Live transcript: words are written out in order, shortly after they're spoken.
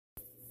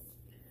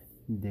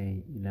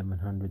Day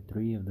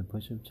 1103 of the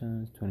push-up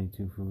challenge,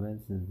 22 for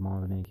reps. This is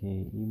Marvin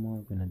aka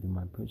Emor. Gonna do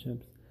my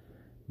push-ups,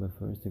 but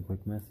first a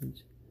quick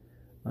message.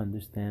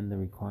 Understand the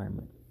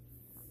requirement.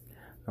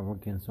 I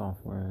work in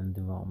software and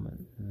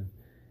development, and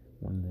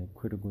one of the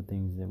critical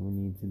things that we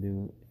need to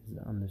do is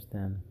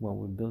understand what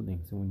we're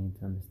building. So we need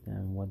to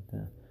understand what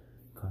the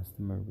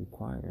customer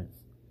requires,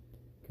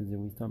 because if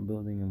we start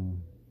building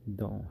and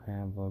don't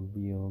have a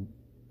real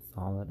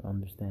solid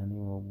understanding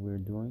of what we're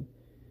doing,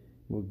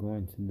 we're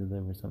going to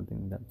deliver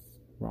something that's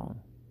wrong.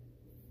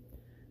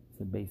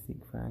 It's a basic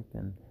fact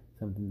and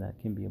something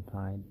that can be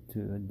applied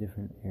to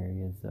different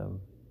areas of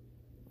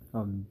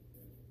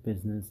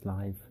business,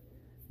 life,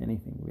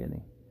 anything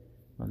really.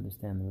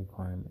 Understand the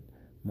requirement.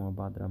 More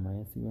about that on my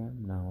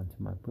Instagram. Now onto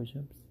my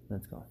push-ups.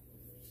 Let's go.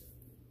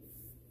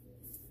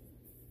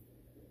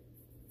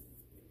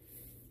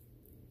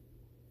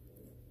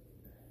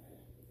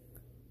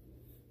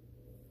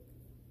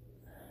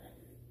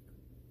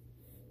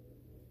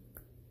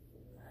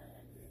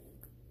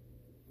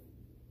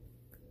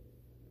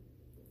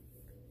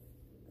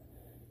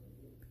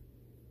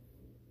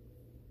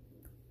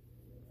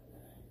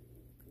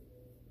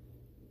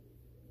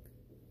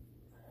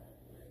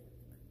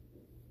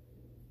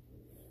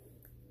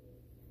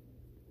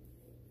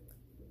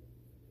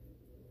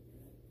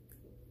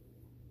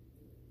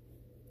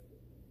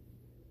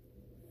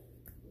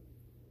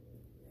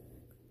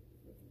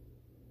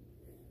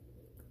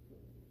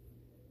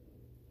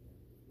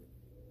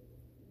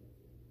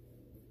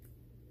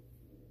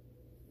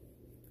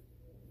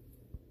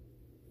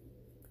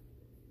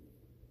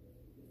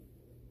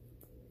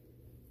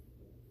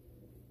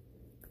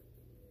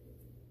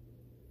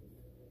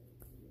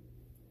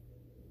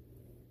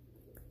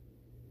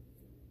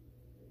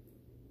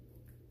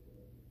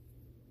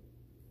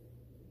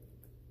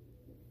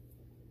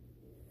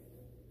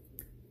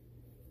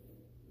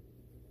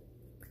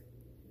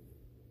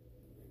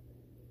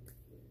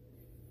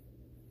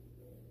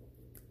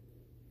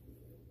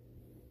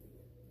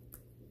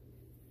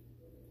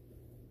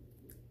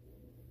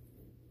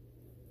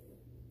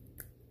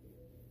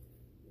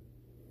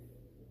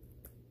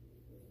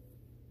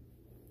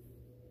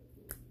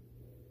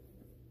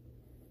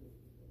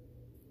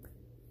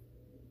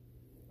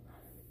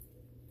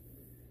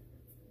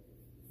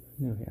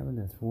 If you haven't,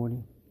 that's 40.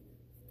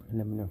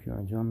 Let me know if you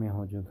want to join me. I'll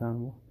hold you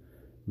accountable.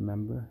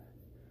 Remember,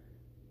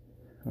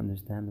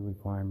 understand the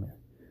requirement.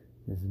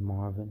 This is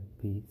Marvin.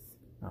 Peace.